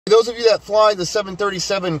those of you that fly the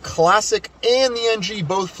 737 Classic and the NG,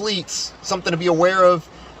 both fleets, something to be aware of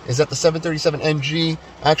is that the 737 NG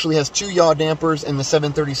actually has 2 yaw dampers and the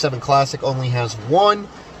 737 Classic only has 1.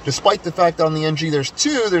 Despite the fact that on the NG there's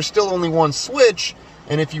 2, there's still only 1 switch.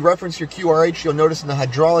 And if you reference your QRH, you'll notice in the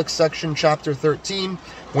hydraulics section, chapter 13,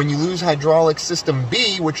 when you lose hydraulic system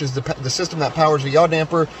B, which is the system that powers the yaw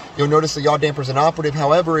damper, you'll notice the yaw damper is inoperative.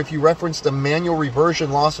 However, if you reference the manual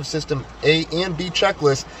reversion loss of system A and B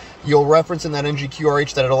checklist, you'll reference in that NG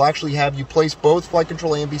QRH that it'll actually have you place both flight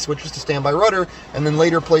control A and B switches to standby rudder, and then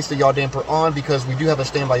later place the yaw damper on, because we do have a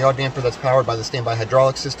standby yaw damper that's powered by the standby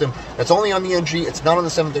hydraulic system. That's only on the NG. It's not on the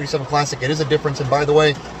 737 Classic. It is a difference. And by the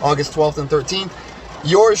way, August 12th and 13th,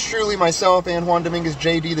 yours truly, myself, and Juan Dominguez,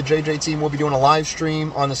 JD, the JJ team, will be doing a live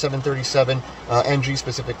stream on the 737 NG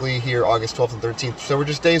specifically here August 12th and 13th. So we're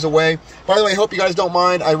just days away. By the way, I hope you guys don't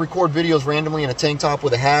mind. I record videos randomly in a tank top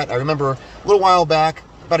with a hat. I remember a little while back,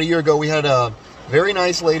 about a year ago, we had a very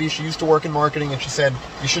nice lady. She used to work in marketing, and she said,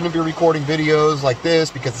 you shouldn't be recording videos like this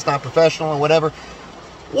because it's not professional or whatever.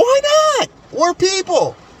 Why not? We're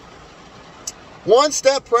people. One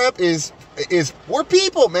Step Prep is we're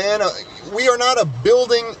people, man. We are not a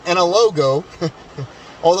building and a logo,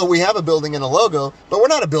 although we have a building and a logo, but we're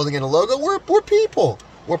not a building and a logo. We're people.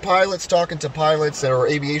 We're pilots talking to pilots or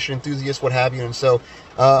aviation enthusiasts, what have you. And so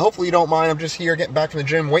hopefully you don't mind. I'm just here getting back from the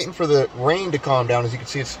gym, waiting for the rain to calm down. As you can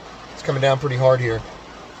see, it's coming down pretty hard here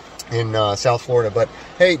in South Florida. But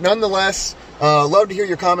hey, nonetheless, love to hear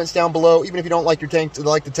your comments down below. Even if you don't like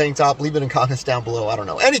the tank top, leave it in comments down below. I don't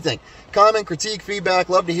know, anything. Comment, critique, feedback.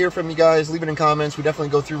 Love to hear from you guys. Leave it in comments. We definitely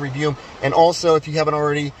go through, review them. And also, if you haven't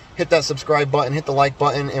already, hit that subscribe button, hit the like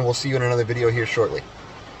button, and we'll see you in another video here shortly.